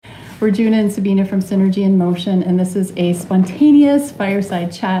We're Juna and Sabina from Synergy in Motion, and this is a spontaneous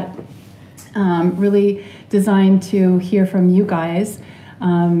fireside chat, really designed to hear from you guys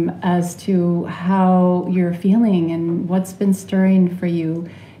as to how you're feeling and what's been stirring for you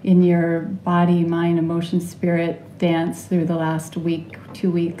in your body, mind, emotion, spirit dance through the last week, 2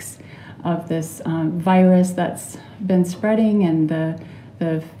 weeks of this virus that's been spreading, and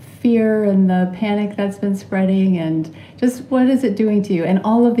the fear and the panic that's been spreading, and just what is it doing to you, and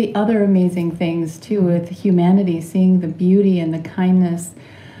all of the other amazing things too with humanity, seeing the beauty and the kindness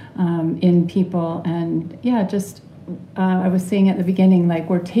in people. And yeah, just I was saying at the beginning, like,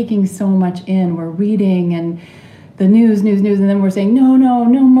 we're taking so much in, we're reading and the news, and then we're saying no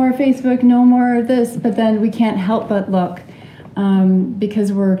more Facebook, no more this, but then we can't help but look,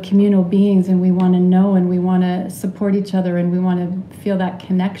 because we're communal beings and we want to know and we want to support each other and we want to feel that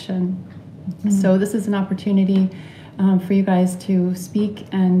connection. Mm-hmm. So this is an opportunity for you guys to speak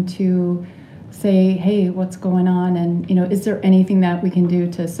and to say, hey, what's going on, and is there anything that we can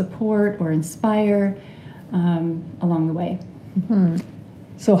do to support or inspire along the way? Mm-hmm.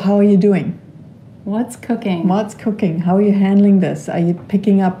 So how are you doing? What's cooking? How are you handling this? Are you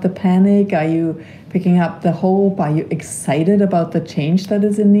picking up the panic? Are you picking up the hope? Are you excited about the change that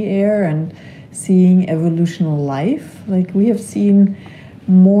is in the air and seeing evolutional life? Like, we have seen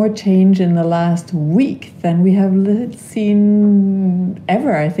more change in the last week than we have seen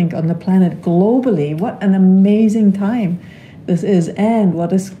ever, I think, on the planet globally. What an amazing time this is, and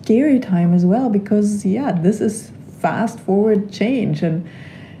what a scary time as well, because this is fast forward change. And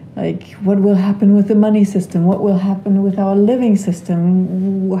like, what will happen with the money system? What will happen with our living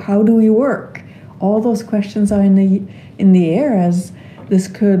system? How do we work? All those questions are in the air, as this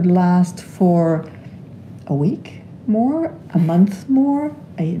could last for a week more, a month more,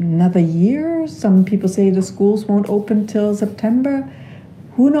 another year. Some people say the schools won't open till September.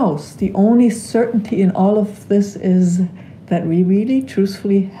 Who knows? The only certainty in all of this is that we really,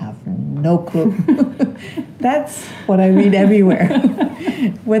 truthfully, have no clue. That's what I read everywhere.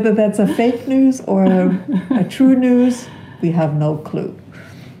 Whether that's a fake news or a true news, we have no clue,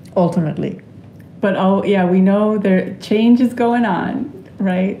 ultimately. But we know there change is going on,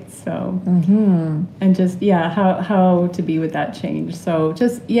 right? So, and just how to be with that change. So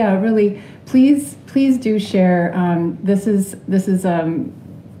just really, please do share. This is a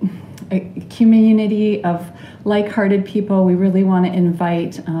community of like-hearted people. We really want to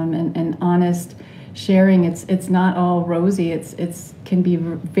invite an honest sharing. It's not all rosy. It's can be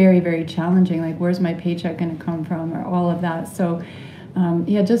very, very challenging. Like, where's my paycheck going to come from, or all of that. So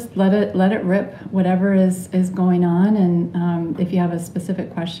just let it rip, whatever is going on. And if you have a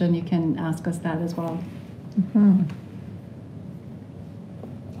specific question, you can ask us that as well. Mm-hmm.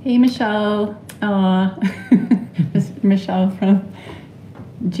 Hey, Michelle. Michelle from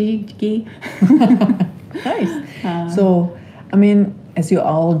G. Nice. So, I mean, as you're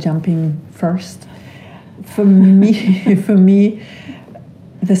all jumping first, for me,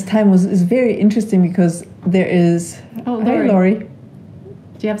 this time is very interesting, because there is. Oh, Lori. Hey, Lori.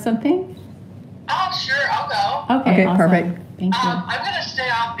 Do you have something? Oh, sure, I'll go. Okay, awesome. Perfect. Thank you. I'm going to stay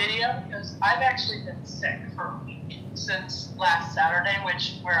off video because I've actually been sick for a week since last Saturday,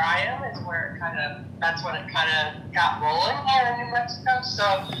 which where I am is where that's when it kind of got rolling here in New Mexico. So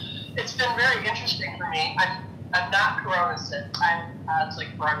it's been very interesting for me. I'm not corona sick. It's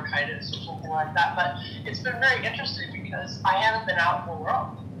like bronchitis or something like that. But it's been very interesting because I haven't been out in the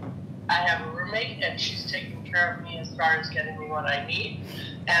world. I have a roommate, and she's taking care of me as far as getting me what I need.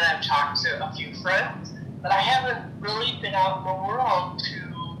 And I've talked to a few friends, but I haven't really been out in the world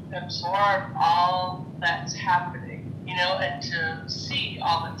to absorb all that's happening, and to see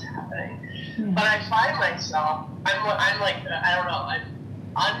all that's happening. Mm-hmm. But I find myself, I'm like, I don't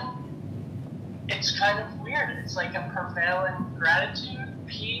know, it's kind of weird. It's like a prevailing gratitude,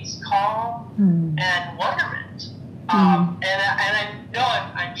 peace, calm, and wonderment. And I know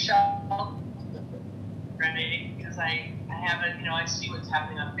I'm shocked, right? Because I haven't, I see what's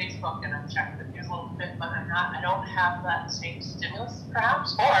happening on Facebook, and I've checked the news a little bit, but I don't have that same stimulus,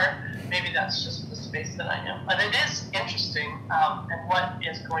 perhaps, or maybe that's just the space that I am. But it is interesting, and what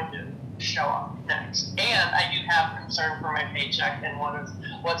is going to show up next. And I do have concern for my paycheck and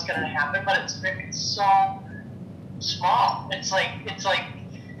what's going to happen, but it's so small. It's like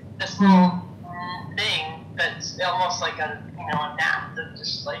this little thing that's almost like a nap that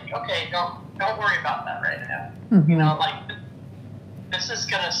just like, okay, don't worry about that right now. Mm-hmm. Like, this is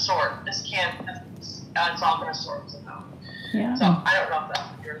gonna sort. It's all gonna sort somehow. Yeah. So I don't know if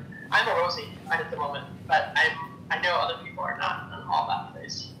that's true. I'm a rosy at the moment, but I know other people are not in all that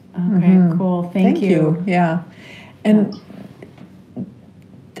place. Okay, cool. Thank you. Yeah. And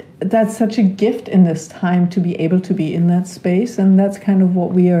that's such a gift in this time to be able to be in that space, and that's kind of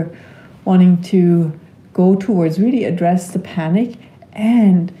what we are wanting to go towards, really address the panic.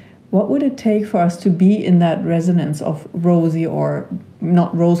 And what would it take for us to be in that resonance of rosy, or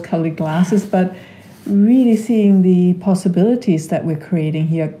not rose-colored glasses, but really seeing the possibilities that we're creating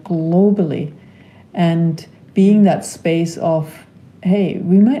here globally, and being that space of, hey,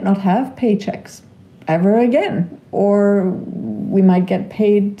 we might not have paychecks ever again, or we might get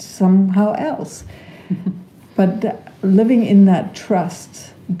paid somehow else. But living in that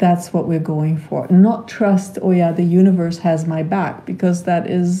trust, that's what we're going for. Not trust, oh yeah, the universe has my back, because that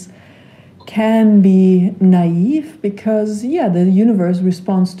can be naive, because yeah, the universe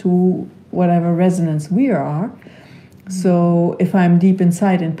responds to whatever resonance we are. So if I'm deep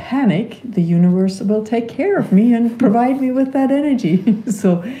inside in panic, the universe will take care of me and provide me with that energy.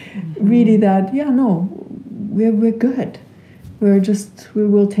 So really that, yeah, no, we're good. We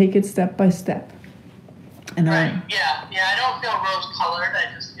will take it step by step. And right. I don't feel rose-colored.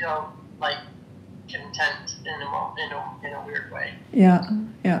 I just feel like content in a weird way. Yeah.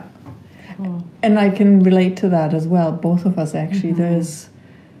 And I can relate to that as well. Both of us, actually. There's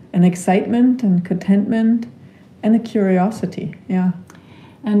an excitement and contentment and a curiosity. Yeah.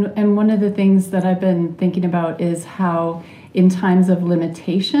 And one of the things that I've been thinking about is how in times of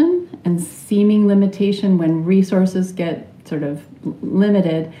limitation and seeming limitation, when resources get sort of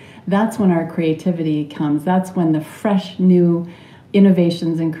limited, that's when our creativity comes. That's when the fresh new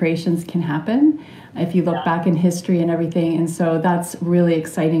innovations and creations can happen, if you look back in history and everything. And so that's really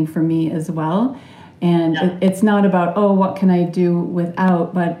exciting for me as well. And it's not about, oh, what can I do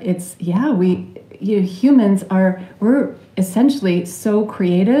without, but it's, humans we're essentially so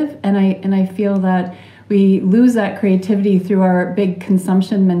creative. And I feel that we lose that creativity through our big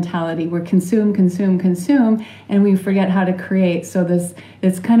consumption mentality. We're consume, and we forget how to create. So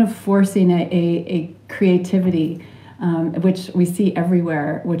it's kind of forcing a creativity, which we see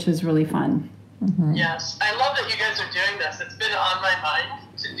everywhere, which is really fun. Mm-hmm. Yes, I love that you guys are doing this. It's been on my mind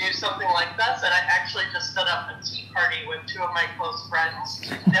to do something like this, and I actually just set up a tea party with two of my close friends.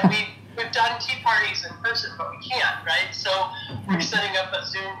 And we've done tea parties in person, but we can't, right? So we're setting up a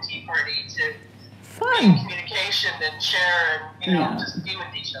Zoom tea party to be in communication and share and just be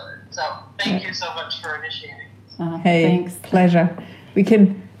with each other. So thank you so much for initiating. Hey, thanks. Pleasure. We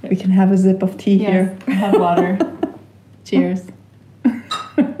can have a sip of tea here. Have water. Cheers.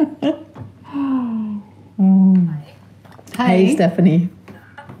 Hi. Hey, Stephanie.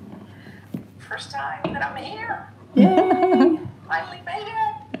 First time that I'm here. Yay. Finally made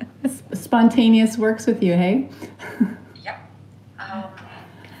it. Spontaneous works with you, hey? Yep.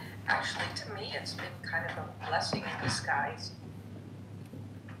 Actually, to me, it's been kind of a blessing in disguise.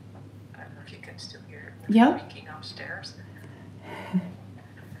 I don't know if you can still hear it. Yep. Speaking upstairs.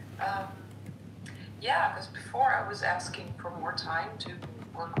 Because before I was asking for more time to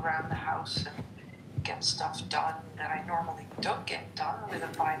work around the house and get stuff done that I normally don't get done with a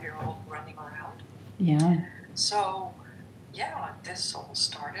 5-year-old running around. Yeah. So, this all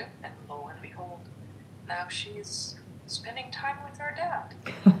started, and lo and behold, now she's spending time with her dad.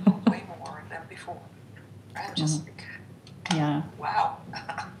 Way more than before. I'm just like, wow.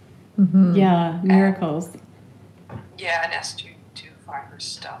 Mm-hmm. Yeah, miracles. And as to virus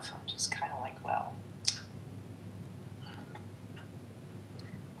stuff, I'm just kind of like, well,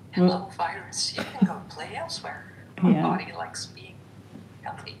 hello, virus, you can go play elsewhere. My body likes being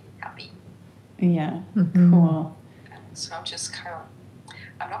healthy, happy. Yeah, cool. And so I'm just kind of,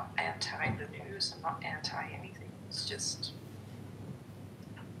 I'm not anti the news, I'm not anti anything. It's just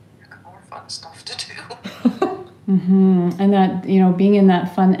more fun stuff to do. And that, being in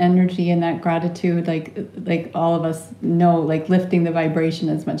that fun energy and that gratitude, like all of us know, like lifting the vibration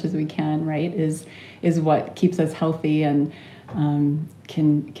as much as we can, right, is what keeps us healthy and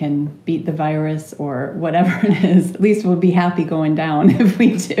can beat the virus or whatever it is. At least we'll be happy going down if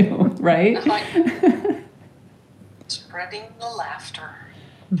we do, right? Spreading the laughter.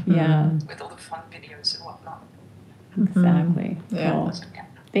 Yeah. With all the fun videos and whatnot. Exactly. Yeah. Cool.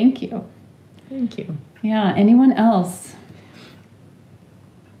 Thank you. Thank you. Yeah. Anyone else?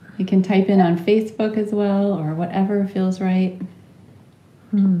 You can type in on Facebook as well, or whatever feels right.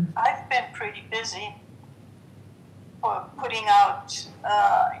 I've been pretty busy for putting out,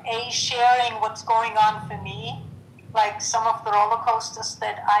 sharing what's going on for me, like some of the roller coasters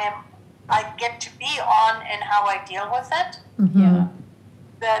that I get to be on and how I deal with it. Yeah.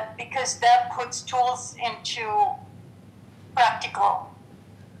 Because that puts tools into practical,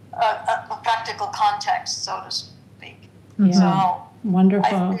 a practical context, so to speak. Yeah. So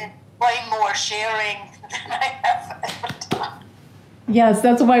Wonderful. I've been way more sharing than I have ever done. Yes,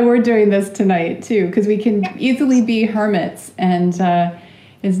 that's why we're doing this tonight too, because we can easily be hermits. And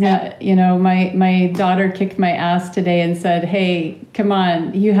is not, my daughter kicked my ass today and said, "Hey, come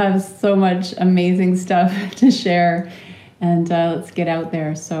on, you have so much amazing stuff to share, and let's get out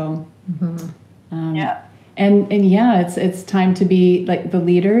there." So, and yeah, it's time to be like the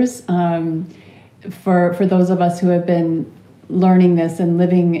leaders. For those of us who have been learning this and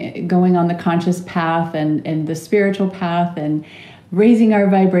going on the conscious path and the spiritual path and raising our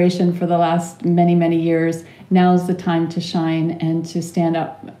vibration for the last many, many years, now's the time to shine and to stand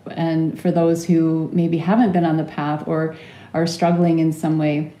up. And for those who maybe haven't been on the path or are struggling in some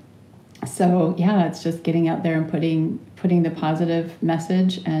way. So yeah, it's just getting out there and putting the positive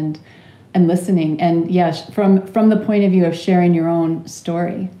message and listening. And yes, from the point of view of sharing your own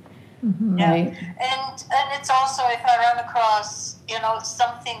story. Right? And it's also, if I run across,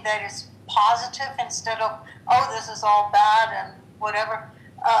 something that is positive instead of, oh, this is all bad and whatever,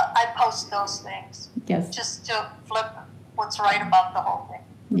 I post those things. Yes. Just to flip what's right about the whole thing.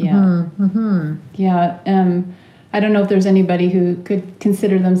 Yeah. Yeah. I don't know if there's anybody who could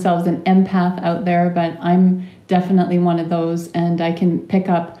consider themselves an empath out there, but I'm definitely one of those, and I can pick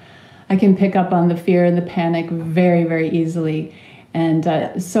up on the fear and the panic very, very easily.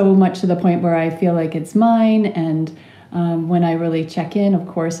 And so much to the point where I feel like it's mine. And when I really check in, of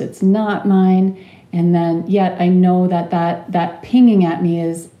course, it's not mine. And then yet I know that pinging at me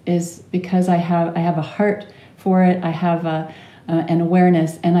is because I have a heart for it. I have an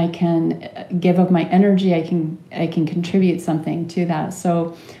awareness, and I can give of my energy. I can contribute something to that.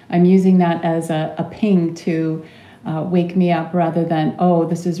 So I'm using that as a ping to wake me up, rather than, oh,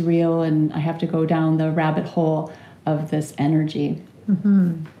 this is real and I have to go down the rabbit hole of this energy.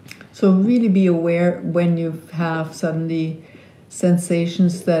 So really be aware when you have suddenly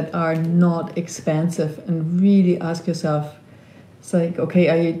sensations that are not expansive, and really ask yourself, it's like, okay,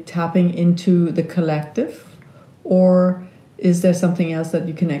 are you tapping into the collective, or is there something else that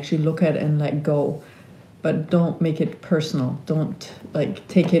you can actually look at and let go? But don't make it personal. Don't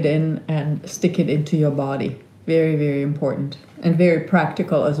take it in and stick it into your body. Very, very important, and very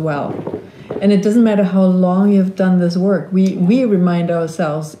practical as well. And it doesn't matter how long you've done this work. We remind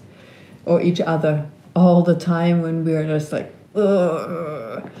ourselves or each other all the time when we're just like,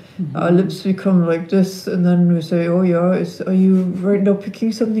 our lips become like this, and then we say, oh yeah, are you right now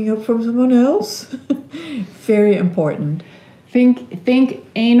picking something up from someone else? Very important. Think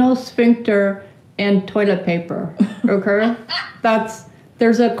anal sphincter and toilet paper, okay?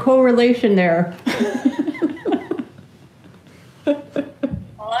 There's a correlation there.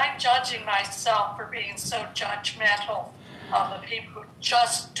 Well, I'm judging myself for being so judgmental of the people who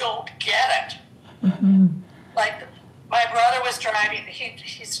just don't get it. Like, my brother was driving,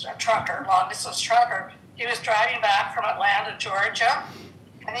 he's a trucker, long distance trucker. He was driving back from Atlanta, Georgia,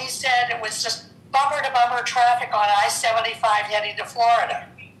 and he said it was just bumper to bumper traffic on I-75 heading to Florida.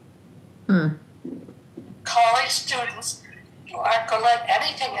 College students who aren't going to let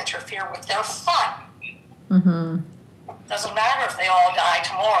anything interfere with their fun. Doesn't matter if they all die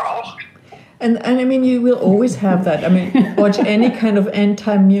tomorrow. And I mean, you will always have that. I mean, watch any kind of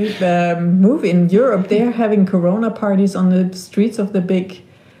movie in Europe. They are having Corona parties on the streets of the big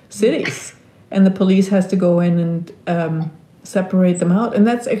cities, and the police has to go in and separate them out. And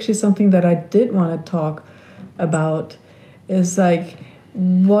that's actually something that I did want to talk about. Is like,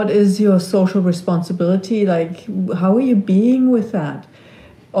 what is your social responsibility? Like, how are you being with that?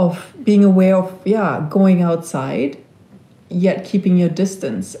 Of being aware of, going outside, yet keeping your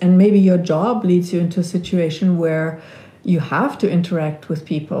distance. And maybe your job leads you into a situation where you have to interact with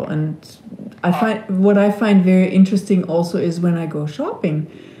people. And what I find very interesting also is when I go shopping,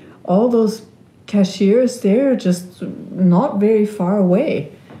 all those cashiers, they're just not very far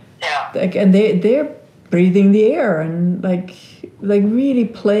away. Yeah. And they're breathing the air and like really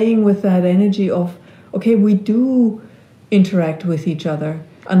playing with that energy of, okay, we do interact with each other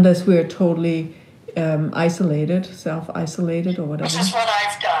unless we're totally self-isolated or whatever. Which is what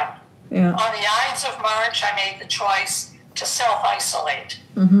I've done. Yeah. On the Ides of March, I made the choice to self-isolate.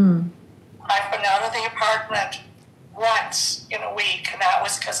 I've been out of the apartment once in a week, and that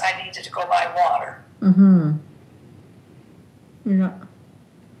was because I needed to go buy water. Yeah.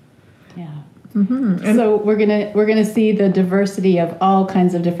 So we're gonna see the diversity of all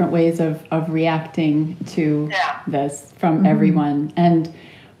kinds of different ways of reacting to this from everyone. And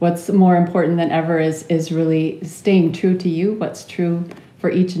what's more important than ever is really staying true to you, what's true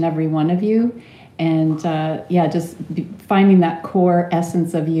for each and every one of you. And just finding that core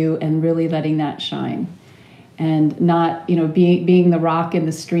essence of you and really letting that shine. and not, being the rock in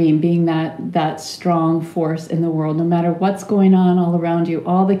the stream, being that strong force in the world, no matter what's going on all around you,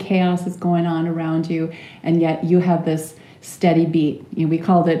 all the chaos is going on around you, and yet you have this steady beat. We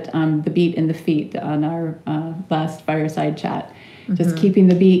called it the beat in the feet on our last fireside chat. Just keeping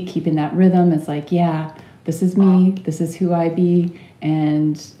the beat, keeping that rhythm. It's like, yeah, this is me, this is who I be,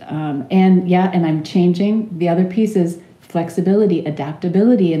 and I'm changing. The other piece is flexibility,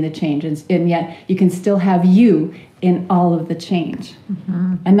 adaptability in the change, and yet you can still have you in all of the change.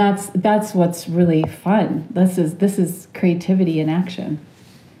 And that's what's really fun. This is creativity in action.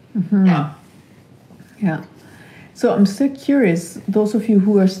 Yeah. So I'm still curious, those of you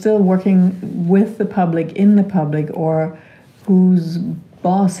who are still working with the public, in the public, or whose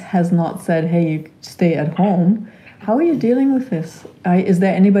boss has not said, hey, you stay at home, how are you dealing with this? Is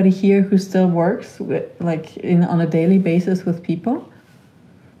there anybody here who still works on a daily basis with people?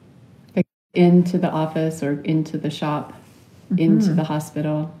 Into the office or into the shop, into the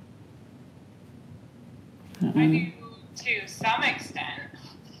hospital? I do to some extent.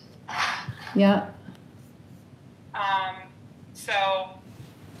 Yeah. So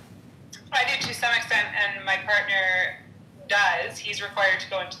I do to some extent, and my partner does. He's required to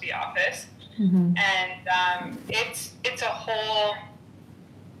go into the office, and it's a whole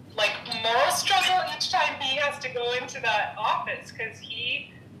moral struggle each time he has to go into that office, because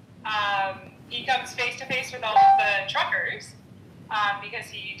he comes face to face with all of the truckers because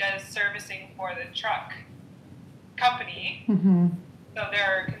he does servicing for the truck company. So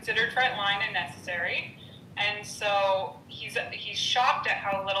they're considered frontline and necessary. And so he's shocked at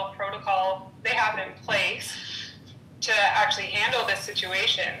how little protocol they have in place to actually handle this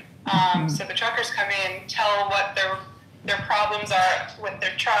situation. So the truckers come in, tell what their problems are with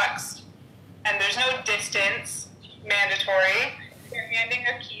their trucks, and there's no distance mandatory. They're handing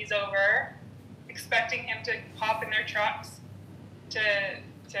their keys over, expecting him to hop in their trucks to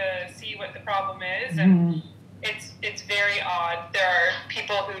see what the problem is, and it's very odd. There are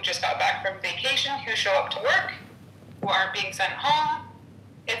people who just got back from vacation who show up to work, who aren't being sent home.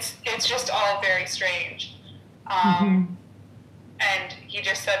 It's just all very strange. And he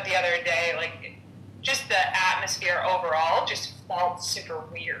just said the other day, just the atmosphere overall just felt super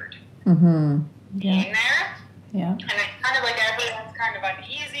weird being there. Yeah. And it's kind of everyone's kind of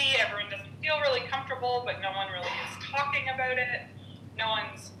uneasy. Everyone doesn't feel really comfortable, but no one really is talking about it. No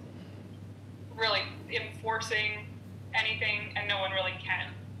one's really enforcing anything, and no one really can.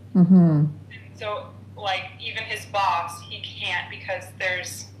 And so, even his boss, he can't, because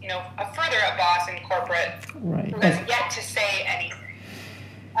there's, a further up boss in corporate who has yet to say anything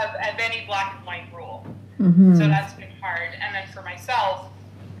of any black and white rule. So that's been hard. And then for myself,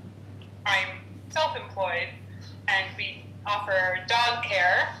 I'm self-employed, and we offer dog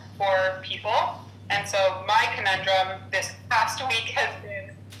care for people. And so my conundrum this past week has been,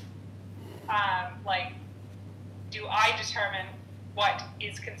 do I determine what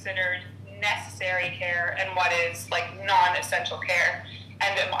is considered necessary care and what is non-essential care?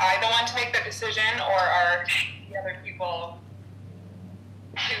 And am I the one to make that decision, or are the other people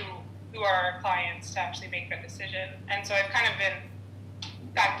who are our clients to actually make that decision? And so I've kind of been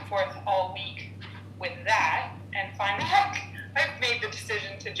back and forth all week with that, and finally I've made the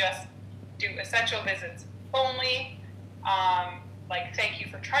decision to just do essential visits only. Thank you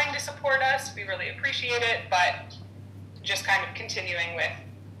for trying to support us. We really appreciate it, but just kind of continuing with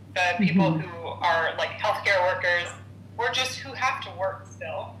the people who are healthcare workers, or just who have to work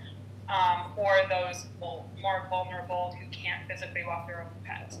still, or those more vulnerable who can't physically walk their own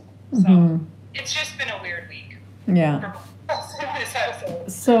pets. So it's just been a weird week. Yeah.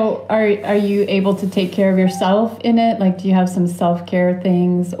 So are you able to take care of yourself in it? Do you have some self-care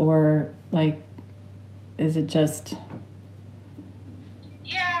things, or is it just...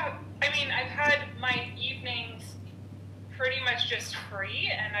 Yeah, I mean, I've had my evenings pretty much just free,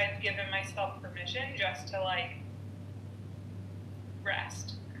 and I've given myself permission just to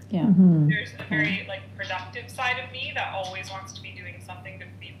rest. Yeah. There's a very productive side of me that always wants to be doing something to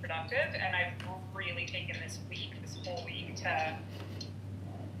be productive, and I've really taken this whole week to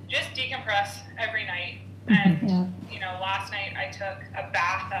just decompress every night. And last night I took a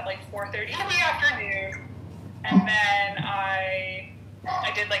bath at 4:30 in the afternoon, and then I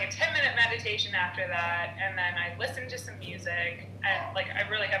did a 10-minute meditation after that, and then I listened to some music, and I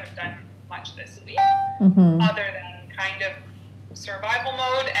really haven't done much this week other than kind of survival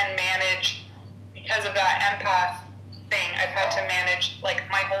mode and manage, because of that empath thing, I've had to manage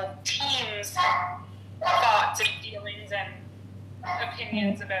my whole team's thoughts and feelings and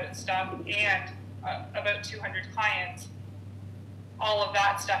opinions about stuff, and about 200 clients all of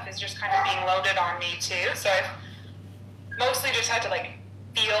that stuff is just kind of being loaded on me too. So I've mostly just had to like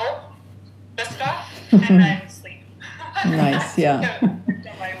feel the stuff and then sleep. Nice, yeah.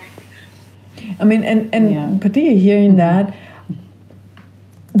 My week. I mean, and particularly hearing that,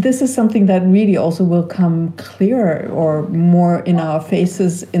 this is something that really also will come clearer or more in our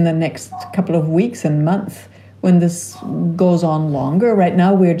faces in the next couple of weeks and months when this goes on longer. Right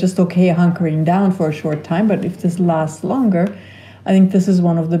now, we're just okay hunkering down for a short time, but if this lasts longer, I think this is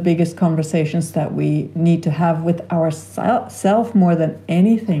one of the biggest conversations that we need to have with ourselves more than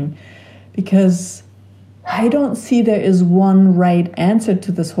anything, because I don't see there is one right answer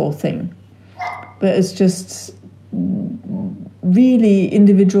to this whole thing. But it's just really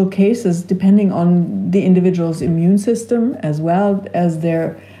individual cases depending on the individual's immune system as well as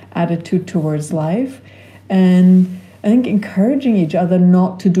their attitude towards life. And I think encouraging each other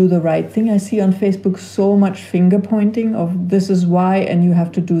not to do the right thing. I see on Facebook so much finger pointing of this is why and you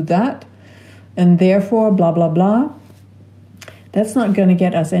have to do that and therefore blah, blah, blah. That's not going to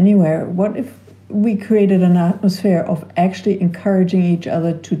get us anywhere. What if we created an atmosphere of actually encouraging each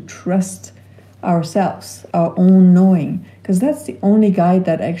other to trust ourselves, our own knowing, because that's the only guide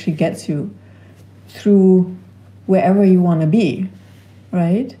that actually gets you through wherever you want to be,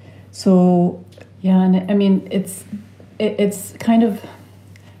 right? So yeah, and I mean it's kind of,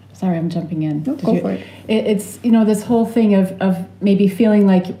 sorry, I'm jumping in. No, go for it. It's this whole thing of maybe feeling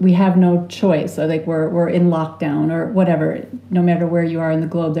like we have no choice, or like we're in lockdown or whatever. No matter where you are in the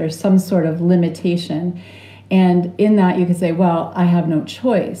globe, there's some sort of limitation. And in that, you could say, well, I have no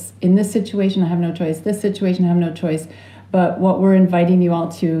choice. In this situation, I have no choice. This situation, I have no choice. But what we're inviting you all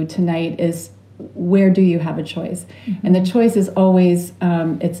to tonight is, where do you have a choice? Mm-hmm. And the choice is always,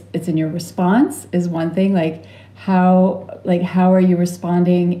 it's in your response is one thing. Like how are you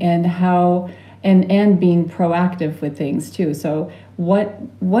responding, and how, and being proactive with things too. So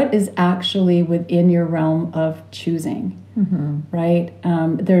what is actually within your realm of choosing? Mm-hmm. Right?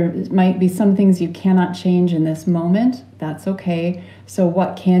 There might be some things you cannot change in this moment. That's okay. So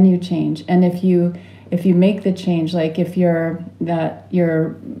what can you change? And if you make the change, like if your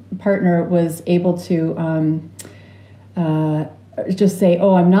partner was able to just say,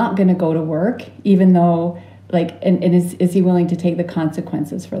 oh, I'm not going to go to work, even though, like, and is he willing to take the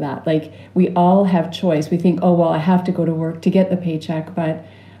consequences for that? Like, we all have choice. We think, oh, well, I have to go to work to get the paycheck, but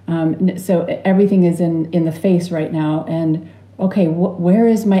so everything is in the face right now. And okay, where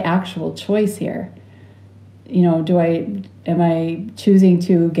is my actual choice here? Am I choosing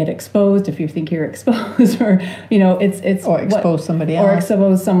to get exposed if you think you're exposed, or it's or expose somebody else, or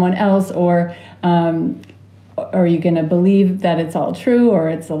expose someone else, or are you going to believe that it's all true or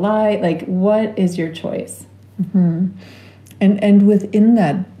it's a lie? Like, what is your choice? Mm-hmm. And within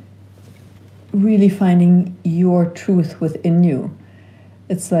that, really finding your truth within you.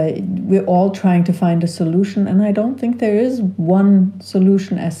 It's like we're all trying to find a solution, and I don't think there is one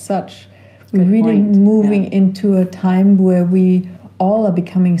solution as such. We're really moving into a time where we all are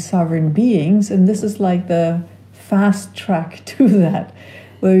becoming sovereign beings, and this is like the fast track to that,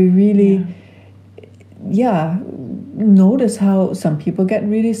 where we really, notice how some people get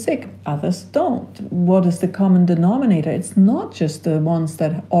really sick, others don't. What is the common denominator? It's not just the ones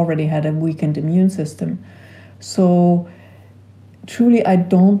that already had a weakened immune system. So truly, I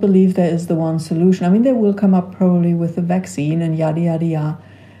don't believe there is the one solution. I mean, they will come up probably with a vaccine and yada, yada, yada.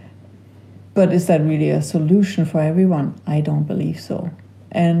 But is that really a solution for everyone? I don't believe so.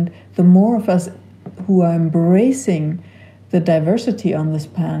 And the more of us who are embracing the diversity on this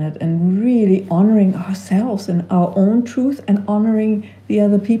planet and really honoring ourselves and our own truth and honoring the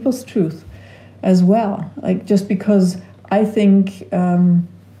other people's truth as well. Like, just because I think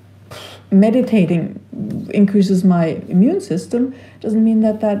meditating increases my immune system doesn't mean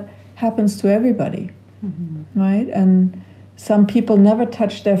that happens to everybody, right? And some people never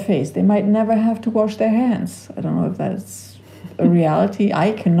touch their face. They might never have to wash their hands. I don't know if that's a reality.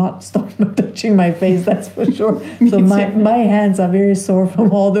 I cannot stop not touching my face, that's for sure. So my hands are very sore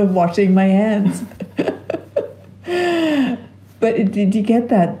from all the washing my hands. But did you get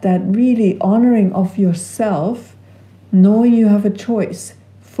that really honoring of yourself, knowing you have a choice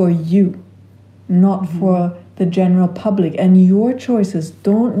for you, not for the general public, and your choices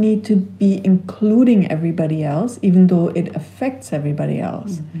don't need to be including everybody else, even though it affects everybody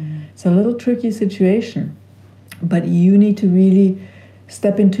else. It's a little tricky situation, but you need to really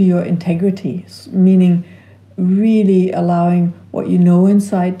step into your integrity, meaning really allowing what you know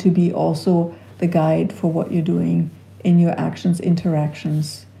inside to be also the guide for what you're doing in your actions,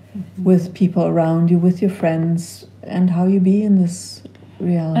 interactions with people around you, with your friends, and how you be in this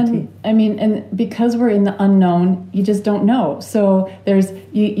reality. And I mean, and because we're in the unknown, you just don't know. So there's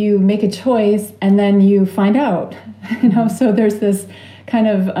you make a choice and then you find out, So there's this kind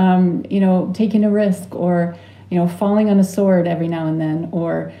of taking a risk, or falling on a sword every now and then,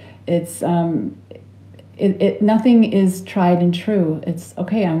 or it's nothing is tried and true. It's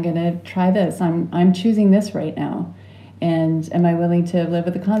okay. I'm gonna try this. I'm choosing this right now, and am I willing to live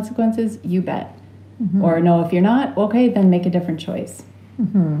with the consequences? You bet. Mm-hmm. Or no, if you're not, okay, then make a different choice.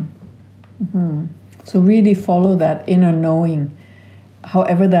 Mm-hmm. Mm-hmm. So really follow that inner knowing,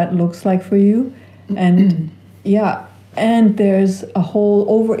 however that looks like for you. And yeah, and there's a whole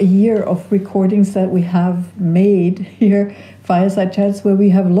over a year of recordings that we have made here, Fireside Chats, where we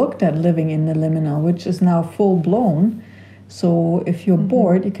have looked at living in the liminal, which is now full blown. So if you're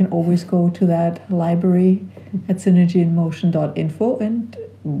bored, you can always go to that library at synergyinmotion.info and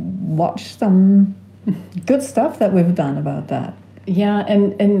watch some good stuff that we've done about that. Yeah,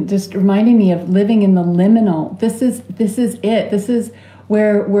 and just reminding me of living in the liminal. This is it. This is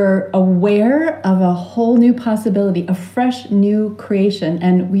where we're aware of a whole new possibility, a fresh new creation,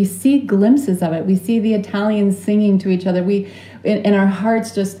 and we see glimpses of it. We see the Italians singing to each other. And our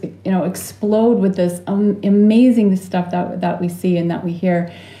hearts just explode with this amazing stuff that we see and that we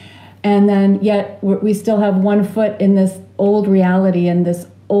hear. And then yet we still have one foot in this old reality and this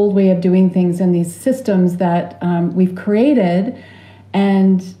old way of doing things and these systems that we've created,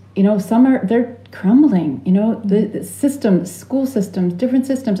 and they're crumbling. The systems, school systems, different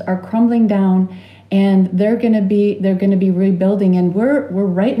systems are crumbling down, and they're going to be rebuilding, and we're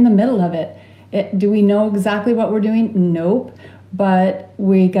right in the middle of it. Do we know exactly what we're doing? Nope. But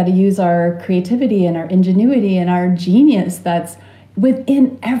we got to use our creativity and our ingenuity and our genius that's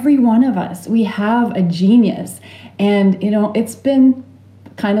within every one of us. We have a genius, and it's been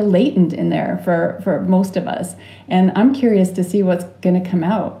kind of latent in there for most of us, and I'm curious to see what's going to come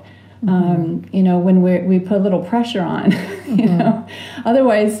out. When we put a little pressure on,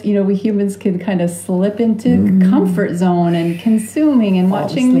 otherwise, we humans can kind of slip into comfort zone and consuming and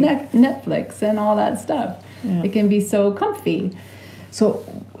watching Netflix and all that stuff. Yeah. It can be so comfy. So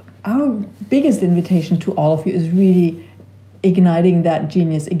our biggest invitation to all of you is really igniting that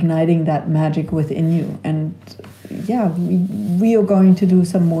genius, igniting that magic within you. And yeah, we are going to do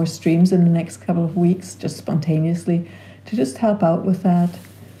some more streams in the next couple of weeks, just spontaneously, to just help out with that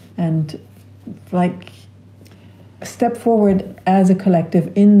and step forward as a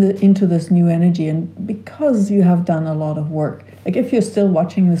collective into this new energy. And because you have done a lot of work, if you're still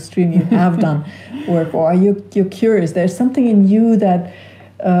watching the stream, you have done work, or you're curious, there's something in you that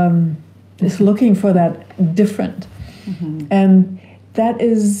is looking for that different. And that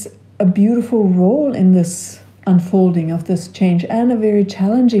is a beautiful role in this unfolding of this change, and a very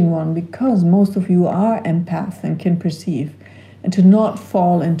challenging one, because most of you are empaths and can perceive, and to not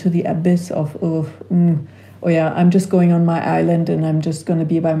fall into the abyss of I'm just going on my island and I'm just going to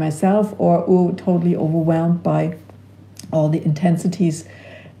be by myself, or totally overwhelmed by all the intensities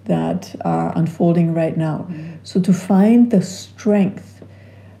that are unfolding right now. So to find the strength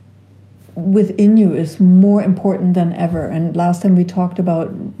within you is more important than ever. And last time we talked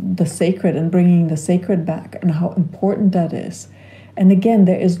about the sacred and bringing the sacred back and how important that is. And again,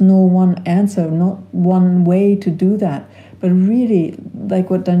 there is no one answer, not one way to do that. But really, like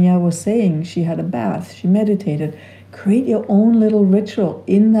what Danielle was saying, she had a bath, she meditated. Create your own little ritual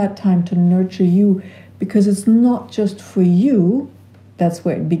in that time to nurture you, because it's not just for you, that's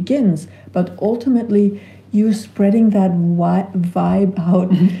where it begins, but ultimately you spreading that vibe out.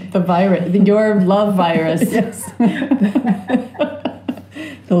 The virus, your love virus. Yes.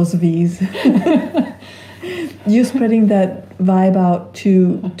 Those V's. You spreading that vibe out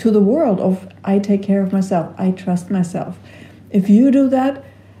to the world of, I take care of myself, I trust myself. If you do that,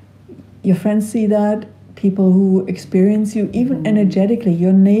 your friends see that, people who experience you, even energetically,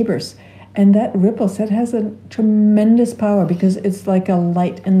 your neighbors, and that ripples, that has a tremendous power, because it's like a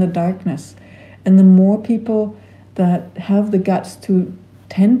light in the darkness. And the more people that have the guts to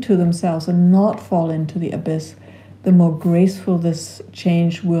tend to themselves and not fall into the abyss, the more graceful this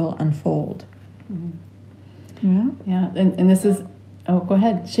change will unfold. Yeah, and this is, go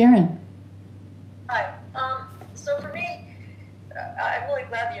ahead, Sharon. Hi. So for me, I'm really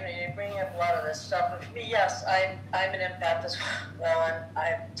glad you're bringing up a lot of this stuff. But for me, yes, I'm an empath as well, and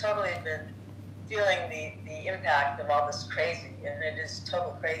I've totally been feeling the impact of all this crazy, and it is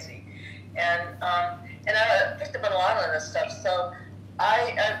total crazy. And I picked up on a lot of this stuff. So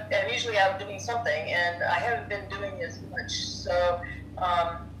I'm usually out doing something, and I haven't been doing as much. So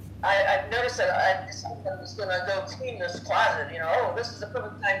I've noticed that I was going to go clean this closet. Oh, this is the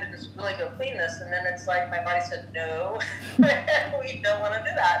perfect time to just really go clean this. And then it's like my body said, no, we don't want to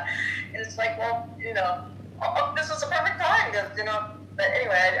do that. And it's like, well, this is the perfect time because, But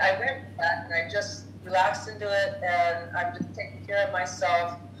anyway, I went with that and I just relaxed into it, and I'm just taking care of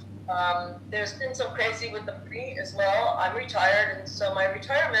myself. There's been some crazy with the money as well. I'm retired, and so my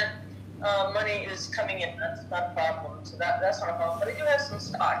retirement money is coming in. That's not a problem. So that's not a problem. But I do have some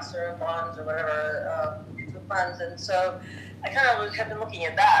stocks or bonds or whatever, mutual funds, and so I kind of have been looking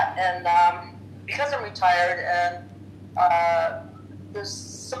at that. And because I'm retired, and there's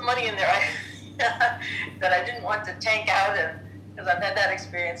some money in there that I didn't want to tank out, and because I've had that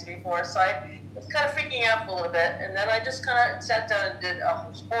experience before, so I was kind of freaking out a little bit, and then I just kind of sat down and did a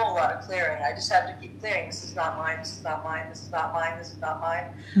whole lot of clearing. I just had to keep clearing. This is not mine. This is not mine. This is not mine. This is not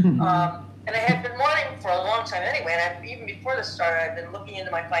mine. And I had been wanting for a long time anyway. And even before this started, I've been looking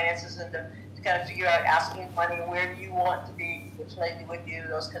into my finances and to kind of figure out, asking money, where do you want to be? What should I do with you?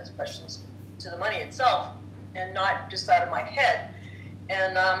 Those kinds of questions to the money itself, and not just out of my head.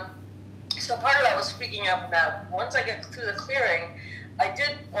 And so part of that was freaking out from that. Once I get through the clearing, I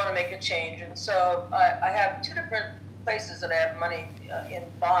did want to make a change, and so I have two different places that I have money in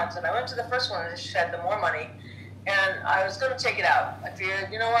bonds, and I went to the first one and just had the more money, and I was going to take it out. I figured,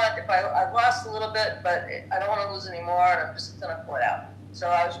 you know what, if I lost a little bit, but I don't want to lose any more, and I'm just going to pull it out. So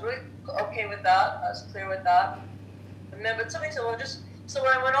I was really okay with that. I was clear with that. And then, but somebody said, well, just, so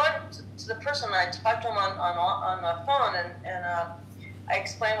when I went on to the person, I talked to him on the phone, and I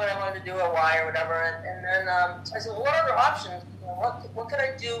explained what I wanted to do or why or whatever, and then I said, well, what other options? What could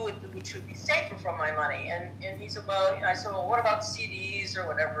I do which would be safer from my money? And he said, well, I said, well, what about CDs or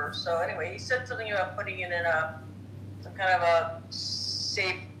whatever? So anyway, he said something about putting it in some kind of a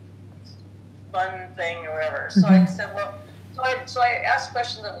safe fund thing or whatever. So I said, well, so I asked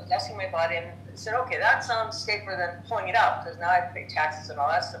questions. I was asking my body, and said, okay, that sounds safer than pulling it out, because now I have to pay taxes and all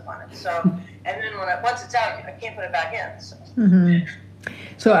that stuff on it. So, and then once it's out, I can't put it back in. So.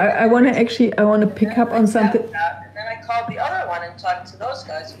 So I want to pick up on something. And then I called the other one and talked to those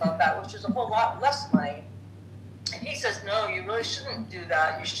guys about that, which is a whole lot less money. And he says, no, you really shouldn't do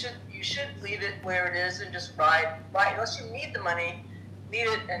that. You should leave it where it is and just ride. Unless you need the money, leave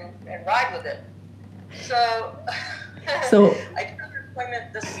it and ride with it. So I did an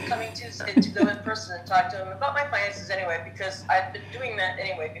appointment this coming Tuesday to go in person and talk to him about my finances anyway, because I've been doing that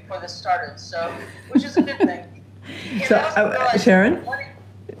anyway before this started. So, which is a good thing. So, Sharon,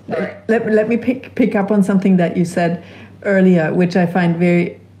 let me pick up on something that you said earlier, which I find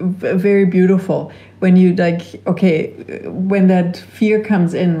very, very beautiful. When you when that fear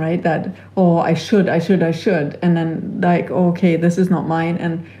comes in, right? That, oh, I should, and then okay, this is not mine,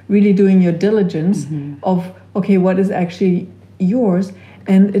 and really doing your diligence of, okay, what is actually yours.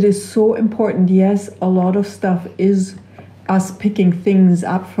 And it is so important. Yes, a lot of stuff is us picking things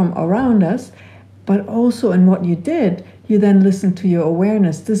up from around us, but also in what you did, you then listen to your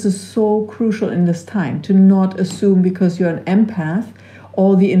awareness. This is so crucial in this time, to not assume because you're an empath,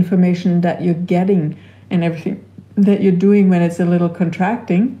 all the information that you're getting and everything that you're doing when it's a little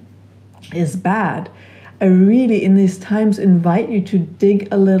contracting is bad. I really, in these times, invite you to dig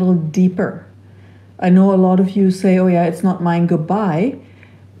a little deeper. I know a lot of you say, oh yeah, it's not mine, goodbye.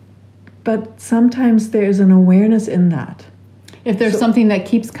 But sometimes there's an awareness in that. If there's something that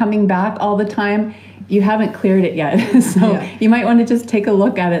keeps coming back all the time, you haven't cleared it yet. So you might want to just take a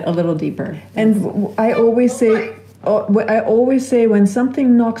look at it a little deeper. And I always say when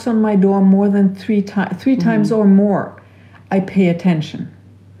something knocks on my door more than three times or more, I pay attention.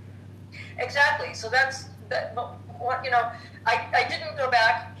 Exactly. So that's that. What, I didn't go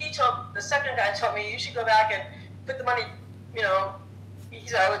back. The second guy told me, you should go back and put the money. He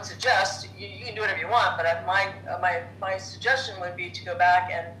said, I would suggest you can do whatever you want, but my suggestion would be to go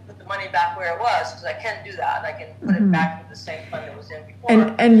back and put the money back where it was, because I can do that. I can put it back in the same fund it was in before.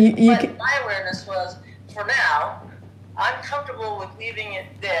 But my awareness was, for now, I'm comfortable with leaving it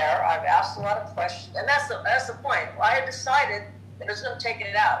there. I've asked a lot of questions, and that's the point. I had decided that I was going to take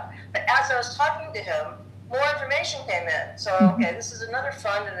it out. But as I was talking to him, more information came in. So, okay, this is another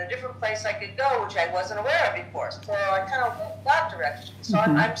fund in a different place I could go, which I wasn't aware of before. So I kind of went that direction. So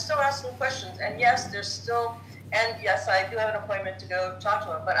I'm still asking questions. And yes, yes, I do have an appointment to go talk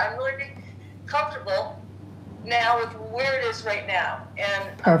to him. But I'm really comfortable now with where it is right now.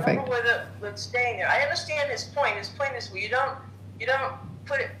 And perfect. I'm comfortable with staying there. I understand his point. His point is, well, you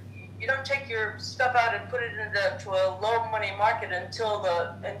don't take your stuff out and put it into a low money market until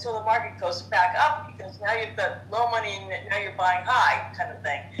the market goes back up, because now you've got low money and now you're buying high, kind of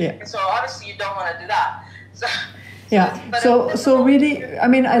thing. Yeah. And so obviously you don't want to do that. Yeah. But So really, I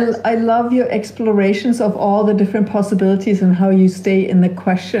mean, I love your explorations of all the different possibilities and how you stay in the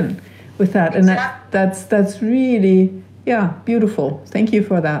question with that, and that's really beautiful. Thank you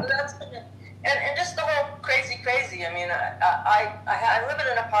for that. And just the whole crazy. I mean, I live in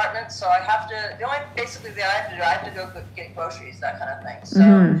an apartment, so I have to. Basically, I have to go get groceries, that kind of thing. So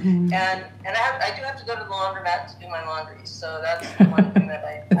and I do have to go to the laundromat to do my laundry. So that's the one thing that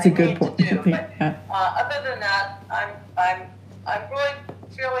I it's a good need point to do. But other than that, I'm really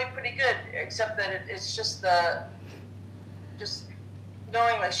feeling pretty good. Except that it's just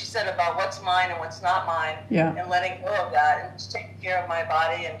knowing, like she said, about what's mine and what's not mine, and letting go of that, and just taking care of my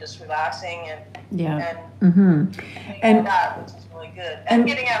body and just relaxing and that, which is really good. And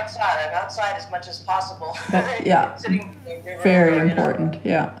getting outside. I'm outside as much as possible. Sitting in the river, very important.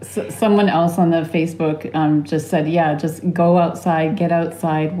 So, someone else on the Facebook just said, just go outside, get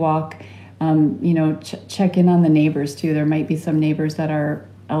outside, walk. Check in on the neighbors too. There might be some neighbors that are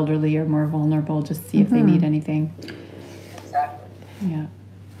elderly or more vulnerable. Just see if they need anything. Exactly. Yeah.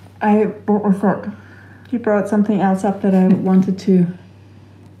 What was that? You brought something else up that I wanted to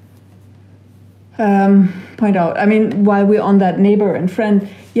point out. I mean, while we're on that neighbor and friend,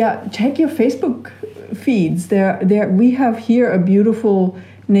 check your Facebook feeds. There. We have here a beautiful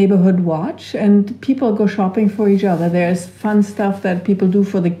neighborhood watch, and people go shopping for each other. There's fun stuff that people do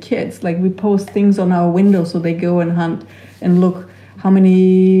for the kids. Like we post things on our window so they go and hunt and look how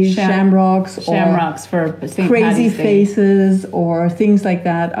many shamrocks for St. crazy faces or things like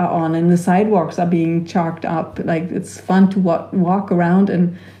that are on, and the sidewalks are being chalked up. Like it's fun to walk around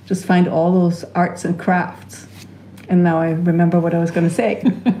and just find all those arts and crafts. And now I remember what I was going to say.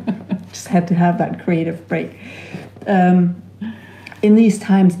 Just had to have that creative break. In these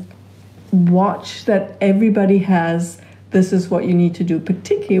times, watch that everybody has, this is what you need to do,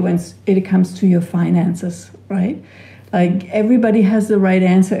 particularly when it comes to your finances, right? Like everybody has the right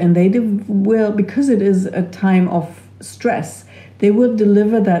answer, and they will, because it is a time of stress, they will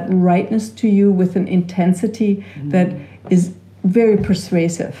deliver that rightness to you with an intensity that is very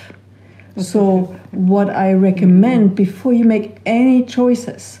persuasive. So what I recommend before you make any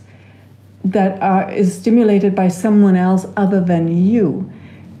choices that is stimulated by someone else other than you,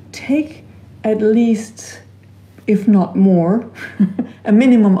 take at least, if not more, a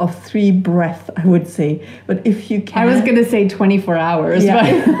minimum of 3 breaths, I would say. But if you can... I was going to say 24 hours.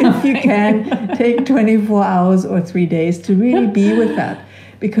 Yeah, but if you can, take 24 hours or 3 days to really be with that.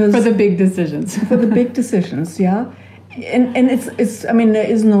 Because for the big decisions. For the big decisions, And it's I mean, there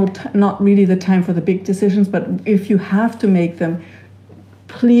is not really the time for the big decisions, but if you have to make them,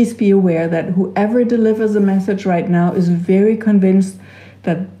 please be aware that whoever delivers a message right now is very convinced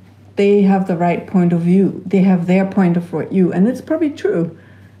that they have the right point of view. They have their point of view, and it's probably true,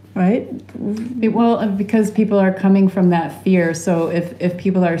 right? Well, because people are coming from that fear. So if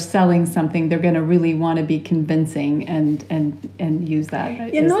people are selling something, they're going to really want to be convincing and use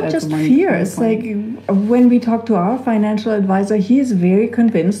that. Not just fear. It's like when we talk to our financial advisor, he is very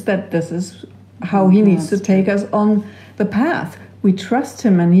convinced that this is how he needs to take us on the path. We trust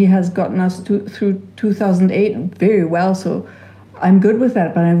him, and he has gotten us through 2008 very well. So I'm good with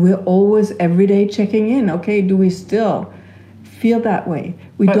that. But we're always every day checking in. Okay, do we still feel that way?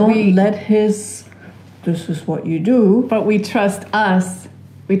 We don't let his, this is what you do. But we trust us.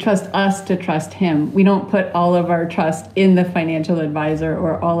 We trust us to trust him. We don't put all of our trust in the financial advisor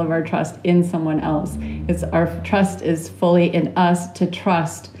or all of our trust in someone else. It's our trust is fully in us to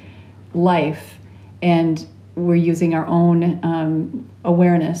trust life, and we're using our own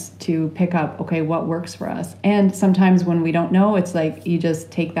awareness to pick up, okay, what works for us. And sometimes when we don't know, it's like you just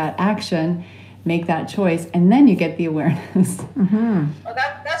take that action, make that choice, and then you get the awareness. Well,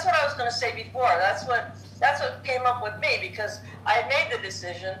 that's what I was going to say before. That's what came up with me, because I had made the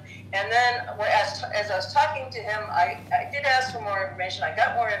decision, and then as I was talking to him, I did ask for more information. I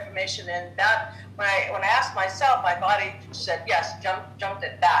got more information, and that when I asked myself, my body said yes, jumped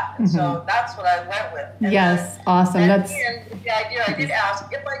at that, and so that's what I went with. And yes, then, awesome. That's the idea. I did ask,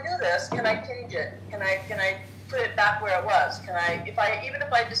 if I do this, can I change it? Can I put it back where it was? Can I, even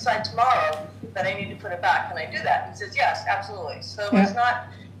if I decide tomorrow that I need to put it back, can I do that? He says yes, absolutely. So it's not,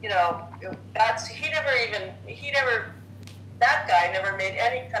 that guy never made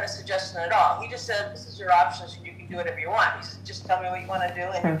any kind of suggestion at all. He just said, this is your options, and you can do whatever you want. He said, just tell me what you want to do,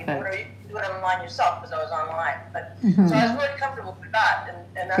 and you can do it online yourself, because I was online. But so I was really comfortable with that,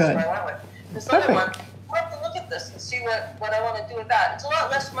 and that's what I went with. This other one, I'll have to look at this and see what I want to do with that. It's a lot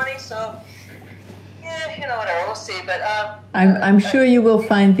less money, so whatever, we'll see. But I'm sure you will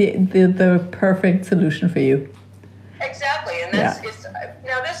find the perfect solution for you. Exactly, and that's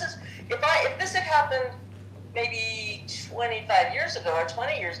now this is if this had happened maybe 25 years ago or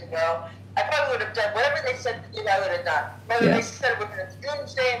 20 years ago, I probably would have done whatever they said to do, I would have done. Whether they said we're going to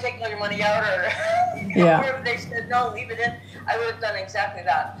doomsday and take all your money out, or whatever they said, no, leave it in, I would have done exactly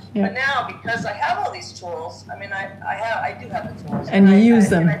that. Yeah. But now, because I have all these tools, I mean, I do have the tools. And you use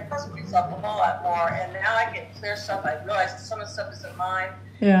them. And I trust myself a whole lot more, and now I can clear stuff. I realize that some of the stuff isn't mine.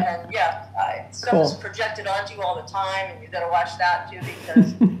 Yeah. And stuff is projected onto you all the time, and you got to watch that too,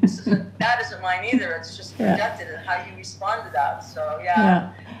 because that isn't mine either. It's just projected and how you respond to that. So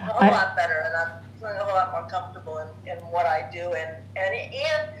a whole lot better, and I'm feeling a whole lot more comfortable in what I do, and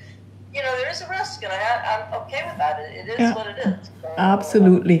you know, there is a risk, and I'm okay with that. It is what it is. So,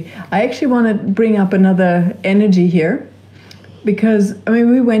 absolutely. I actually want to bring up another energy here, because I mean,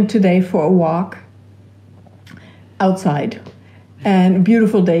 we went today for a walk outside. And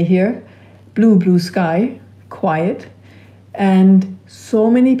beautiful day here, blue sky, quiet, and so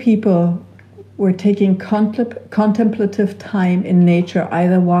many people were taking contemplative time in nature,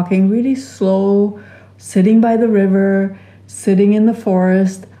 either walking really slow, sitting by the river, sitting in the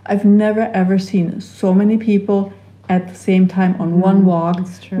forest. I've never ever seen so many people at the same time on one walk,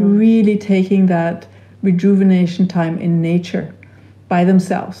 really taking that rejuvenation time in nature by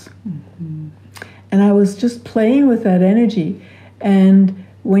themselves. Mm-hmm. And I was just playing with that energy. And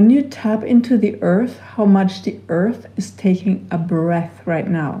when you tap into the earth, how much the earth is taking a breath right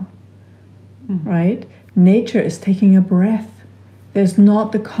now, right? Nature is taking a breath. There's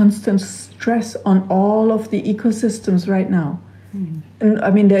not the constant stress on all of the ecosystems right now. And I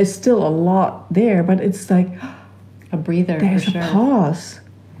mean, there's still a lot there, but it's like a breather. There's a pause.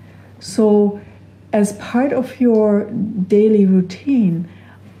 So as part of your daily routine,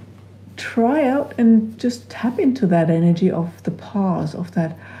 try out and just tap into that energy of the pause, of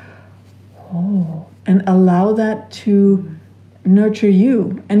that, and allow that to nurture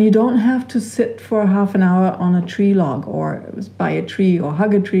you. And you don't have to sit for half an hour on a tree log or by a tree or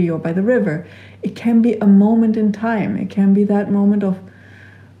hug a tree or by the river. It can be a moment in time. It can be that moment of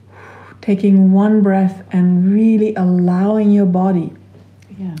taking one breath and really allowing your body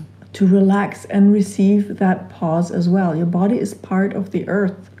to relax and receive that pause as well. Your body is part of the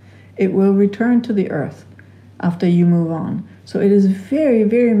earth. It will return to the earth after you move on. So it is very,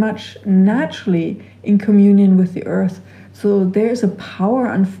 very much naturally in communion with the earth. So there's a power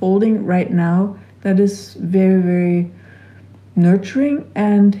unfolding right now that is very, very nurturing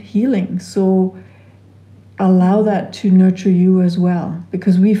and healing. So allow that to nurture you as well.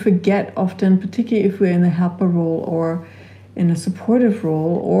 Because we forget often, particularly if we're in a helper role or in a supportive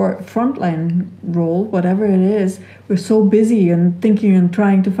role or frontline role, whatever it is, we're so busy and thinking and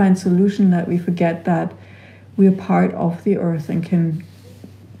trying to find solution that we forget that we're part of the earth and can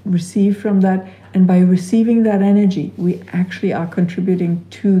receive from that. And by receiving that energy, we actually are contributing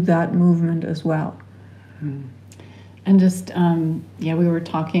to that movement as well. And just, we were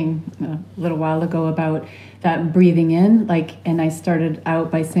talking a little while ago about that breathing in, and I started out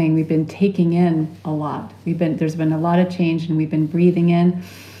by saying we've been taking in a lot. There's been a lot of change, and we've been breathing in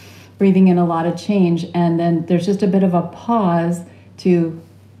a lot of change, and then there's just a bit of a pause to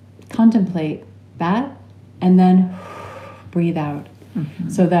contemplate that, and then breathe out. Mm-hmm.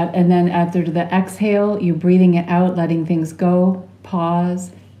 So that, and then after the exhale, you're breathing it out, letting things go,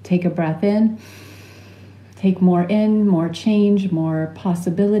 pause, take a breath in. Take more in, more change, more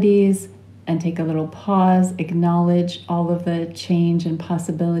possibilities, and take a little pause, acknowledge all of the change and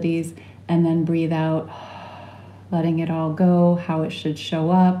possibilities, and then breathe out, letting it all go, how it should show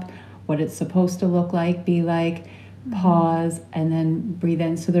up, what it's supposed to look like, be like, pause, and then breathe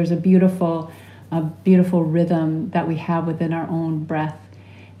in. So there's a beautiful rhythm that we have within our own breath,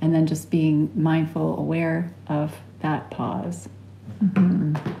 and then just being mindful, aware of that pause.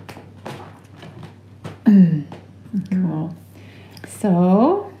 Mm-hmm. Cool.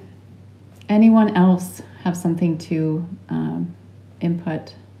 So, anyone else have something to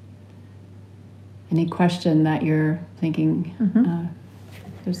input? Any question that you're thinking?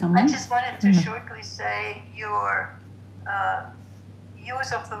 There's someone? I just wanted to shortly say your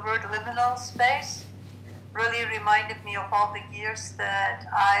use of the word liminal space really reminded me of all the years that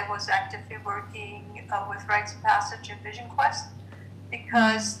I was actively working with Rites of Passage and Vision Quest.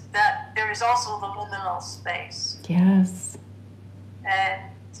 Because that there is also the liminal space. Yes. And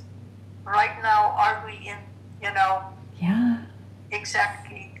right now, are we in,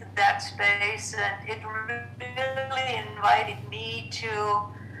 exactly that space? And it really invited me to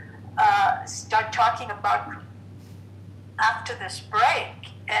start talking about, after this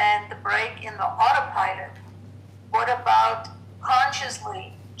break and the break in the autopilot, what about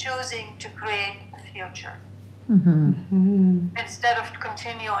consciously choosing to create a future? Mm-hmm. Instead of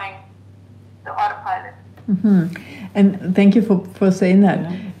continuing the autopilot. And thank you for saying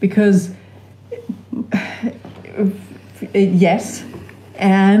that, because yes,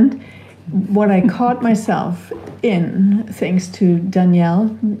 and what I caught myself in, thanks to Danielle,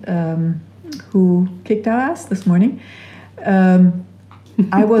 who kicked our ass this morning,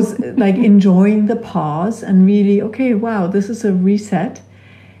 I was like enjoying the pause and really, okay, wow, this is a reset.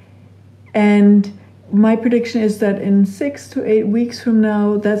 And my prediction is that in 6 to 8 weeks from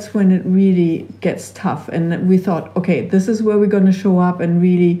now, that's when it really gets tough. And we thought, okay, this is where we're going to show up and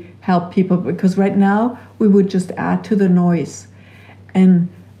really help people, because right now we would just add to the noise. And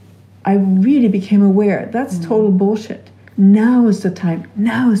I really became aware that's total bullshit. Now is the time.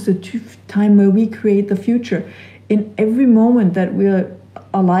 Now is the time where we create the future. In every moment that we're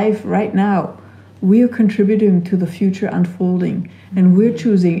alive right now, we are contributing to the future unfolding. And we're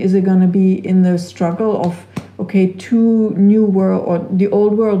choosing, is it going to be in the struggle of, okay, two new world, or the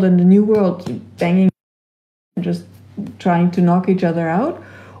old world and the new world banging, just trying to knock each other out?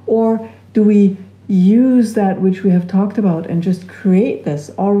 Or do we use that which we have talked about and just create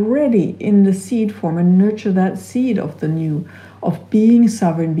this already in the seed form and nurture that seed of the new, of being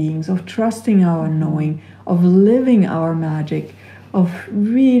sovereign beings, of trusting our knowing, of living our magic, of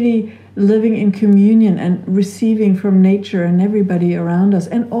really living in communion and receiving from nature and everybody around us,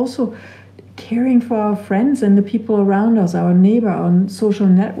 and also caring for our friends and the people around us, our neighbor, our social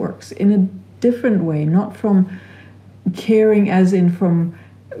networks, in a different way, not from caring as in from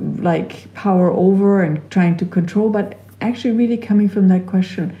like power over and trying to control, but actually really coming from that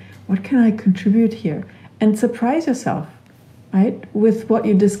question, what can I contribute here? And surprise yourself, right, with what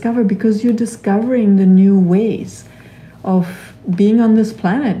you discover, because you're discovering the new ways of being on this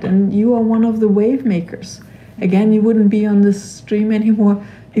planet, and you are one of the wave makers. Again, you wouldn't be on this stream anymore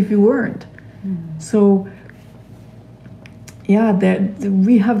if you weren't. So yeah,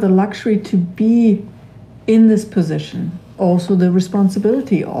 we have the luxury to be in this position, also the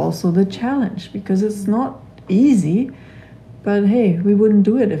responsibility, also the challenge, because it's not easy, but hey, we wouldn't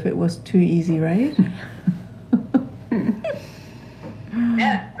do it if it was too easy, right?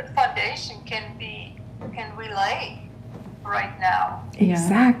 Yeah, good foundation can we lay right now.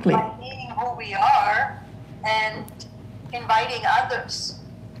 Exactly. By being who we are and inviting others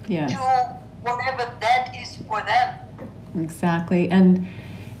to whatever that is for them. Exactly. And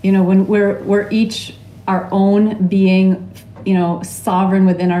you know, when we're each our own being, you know, sovereign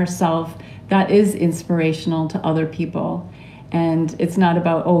within ourselves, that is inspirational to other people. And it's not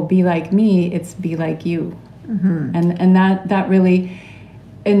about, oh, be like me, it's be like you. And that really,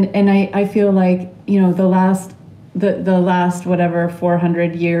 and I feel like, you know, the last whatever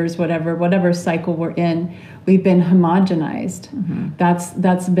 400 years, whatever cycle we're in, we've been homogenized.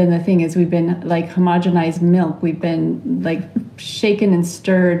 That's been the thing, is we've been like homogenized milk. We've been like shaken and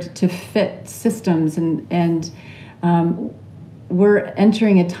stirred to fit systems, and we're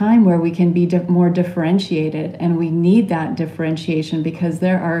entering a time where we can be more differentiated, and we need that differentiation because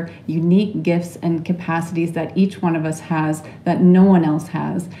there are unique gifts and capacities that each one of us has that no one else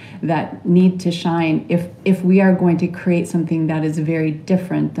has, that need to shine if we are going to create something that is very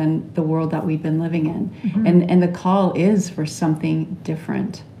different than the world that we've been living in. And the call is for something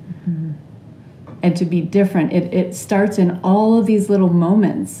different. And to be different, it starts in all of these little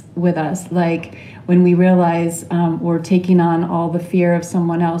moments with us, like when we realize we're taking on all the fear of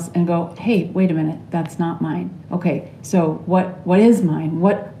someone else and go, hey, wait a minute, that's not mine. Okay, so what is mine?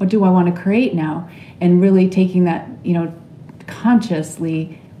 What do I want to create now? And really taking that, you know,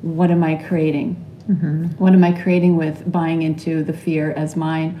 consciously, what am I creating? What am I creating with buying into the fear as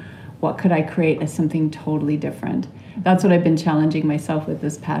mine? What could I create as something totally different? That's what I've been challenging myself with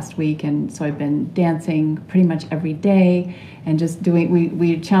this past week. And so I've been dancing pretty much every day and just doing,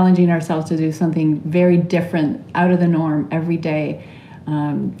 we're challenging ourselves to do something very different, out of the norm every day,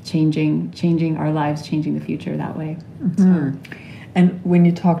 changing our lives, changing the future that way. So. And when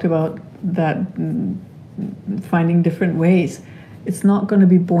you talked about that, finding different ways, it's not going to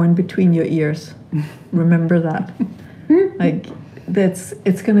be born between your ears. Remember that. Like,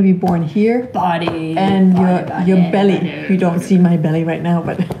 it's going to be born here, Body and body, your belly. body. You don't see my belly right now,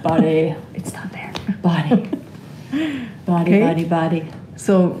 but Body, it's not there. body, Okay. body.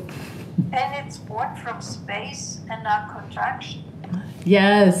 So And it's born from space and not contraction.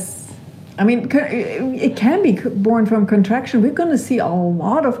 Yes. I mean, it can be born from contraction. We're going to see a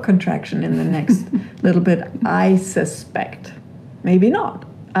lot of contraction in the next little bit, I suspect. Maybe not.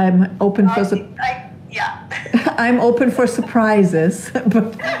 I'm open for I'm open for surprises,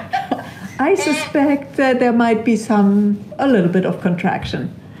 but I suspect that there might be a little bit of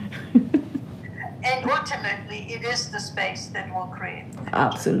contraction. And ultimately, it is the space that will create the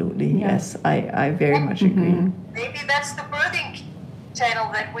Absolutely, Yeah. yes. I very much agree. Maybe that's the birthing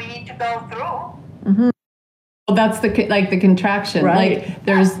channel that we need to go through. Well, that's the like the contraction. Right. Like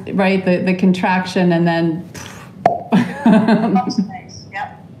there's right the contraction and then. Nice.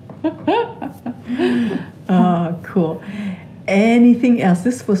 Yep. Cool. Anything else?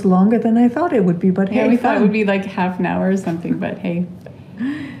 This was longer than I thought it would be, but Yeah, hey, we thought it fun. would be like half an hour or something, but hey.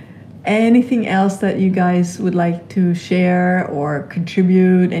 Anything else that you guys would like to share or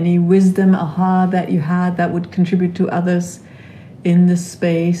contribute? Any wisdom, aha, that you had that would contribute to others in this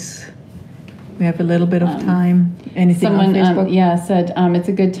space? We have a little bit of time. Anything Someone on Facebook? said it's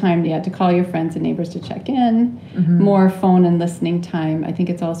a good time to call your friends and neighbors to check in. Mm-hmm. More phone and listening time. I think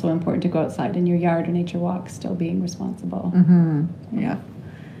it's also important to go outside in your yard or nature walk, still being responsible. Yeah.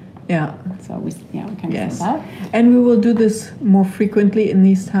 Yeah. So we kind of Yes. said that. And we will do this more frequently in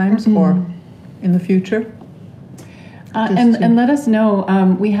these times or in the future. And let us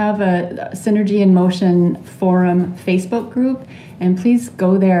know. We have a Synergy in Motion Forum Facebook group, and please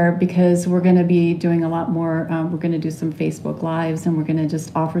go there because we're going to be doing a lot more. We're going to do some Facebook Lives, and we're going to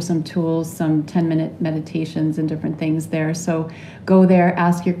just offer some tools, some 10-minute meditations and different things there. So go there,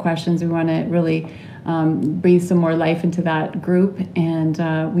 ask your questions. We want to really breathe some more life into that group, and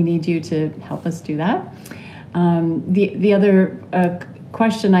we need you to help us do that. The other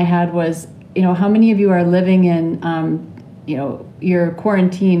question I had was, how many of you are living in, you're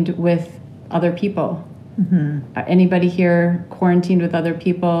quarantined with other people? Anybody here quarantined with other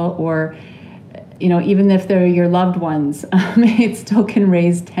people, or, even if they're your loved ones, it still can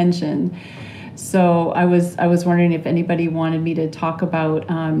raise tension. So I was wondering if anybody wanted me to talk about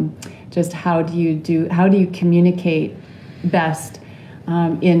just how do you communicate best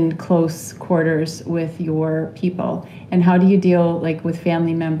in close quarters with your people, and how do you deal with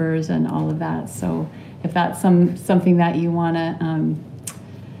family members and all of that. So if that's something that you want to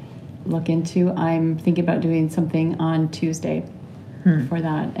look into, I'm thinking about doing something on Tuesday for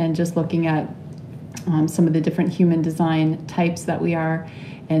that, and just looking at some of the different human design types that we are,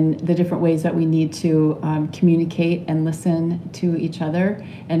 and the different ways that we need to communicate and listen to each other.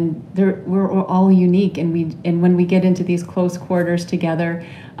 And we're all unique, and when we get into these close quarters together,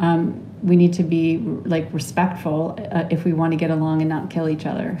 we need to be respectful if we want to get along and not kill each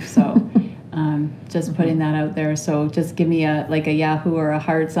other. So just putting that out there. So just give me a Yahoo or a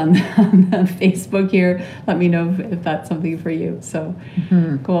hearts on the Facebook here. Let me know if that's something for you. So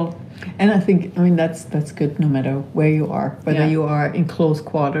cool. And I think, that's good no matter where you are, whether you are in close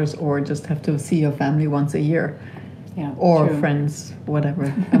quarters or just have to see your family once a year. Yeah, or true. friends, whatever.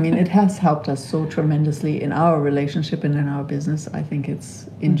 It has helped us so tremendously in our relationship and in our business. I think it's,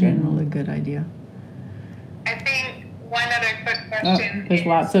 in general, a good idea. I think one other quick question. There's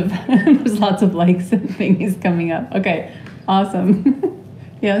is, lots of likes and things coming up. Okay, awesome.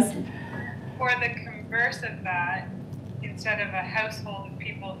 Yes? For the converse of that, instead of a household of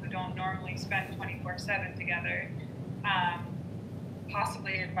people who don't normally spend 24/7 together,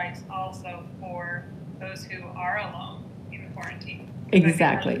 possibly advice also for those who are alone in quarantine.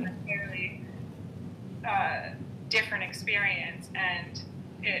 Exactly. I think that's a fairly different experience, and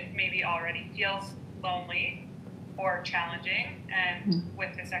it maybe already feels lonely or challenging, and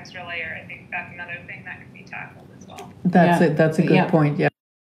with this extra layer, I think that's another thing that could be tackled as well. That's a good point. Yeah.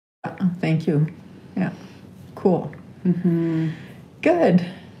 Thank you. Yeah. Cool. Good.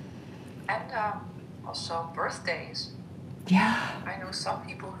 And also birthdays. Yeah. I know some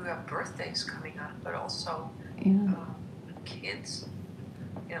people who have birthdays coming up, but also kids,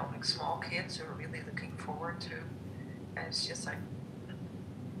 small kids who are really looking forward to. And it's just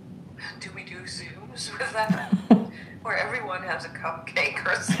do we do Zooms with that? Where everyone has a cupcake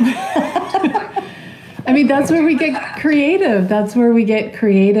or something? That's where we get creative. That's where we get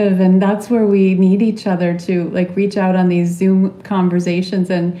creative, and that's where we need each other to reach out on these Zoom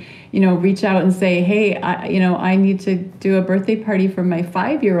conversations, and reach out and say, hey, I need to do a birthday party for my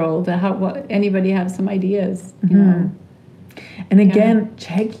 5-year-old. Anybody have some ideas? And again,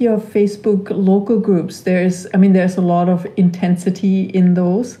 check your Facebook local groups. There's a lot of intensity in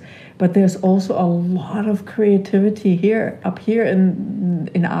those, but there's also a lot of creativity up here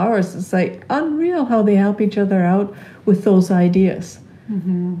in ours. It's unreal how they help each other out with those ideas.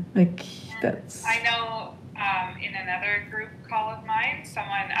 That's. I know in another group call of mine,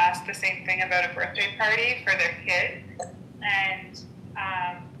 someone asked the same thing about a birthday party for their kid, and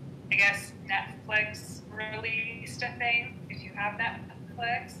I guess Netflix released a thing, if you have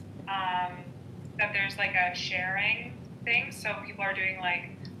Netflix, that there's a sharing thing. So people are doing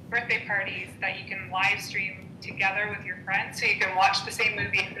birthday parties that you can live stream together with your friends, so you can watch the same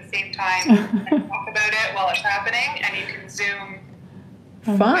movie at the same time and talk about it while it's happening, and you can Zoom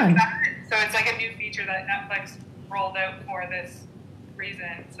Fun. So it's like a new feature that Netflix rolled out for this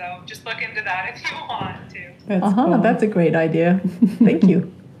reason. So just look into that if you want to. That's cool. That's a great idea. Thank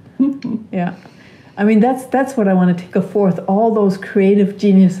you. Yeah. I mean, that's what I want to take forth, all those creative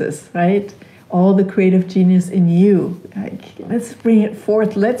geniuses, right? All the creative genius in you. Like, let's bring it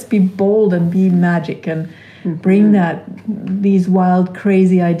forth. Let's be bold and be magic and bring these wild,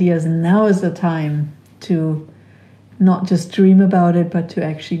 crazy ideas. And now is the time to not just dream about it, but to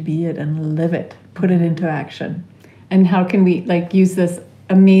actually be it and live it, put it into action. And how can we use this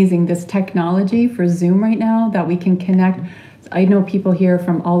technology for Zoom right now that we can connect? I know people here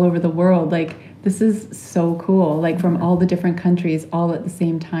from all over the world. This is so cool. From all the different countries, all at the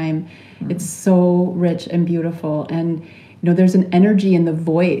same time. It's so rich and beautiful. And there's an energy in the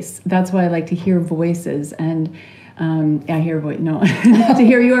voice. That's why I like to hear voices and. I hear voice. No, to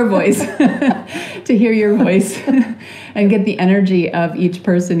hear your voice, to hear your voice, and get the energy of each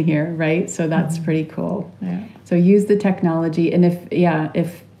person here, right? So that's pretty cool. Yeah. So use the technology, and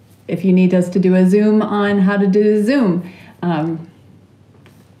if you need us to do a Zoom on how to do a Zoom,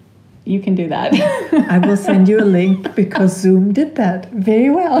 you can do that. I will send you a link because Zoom did that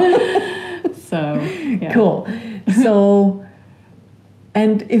very well. So yeah. Cool. So,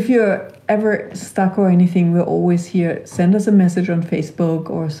 and if you're ever stuck or anything, we're always here. Send us a message on Facebook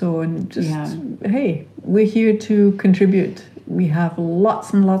or so, and just hey, we're here to contribute. We have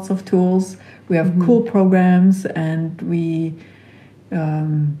lots and lots of tools. We have cool programs, and we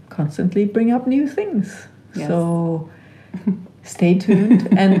constantly bring up new things. Yes. So stay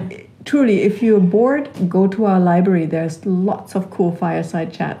tuned. And truly, if you're bored, go to our library. There's lots of cool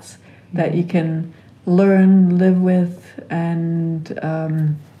fireside chats that you can learn, live with, and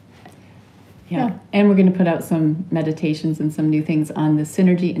yeah. And we're going to put out some meditations and some new things on the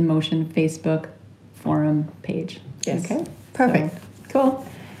Synergy in Motion Facebook forum page. Yes. Okay. Perfect. So, cool.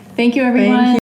 Thank you, everyone. Thank you.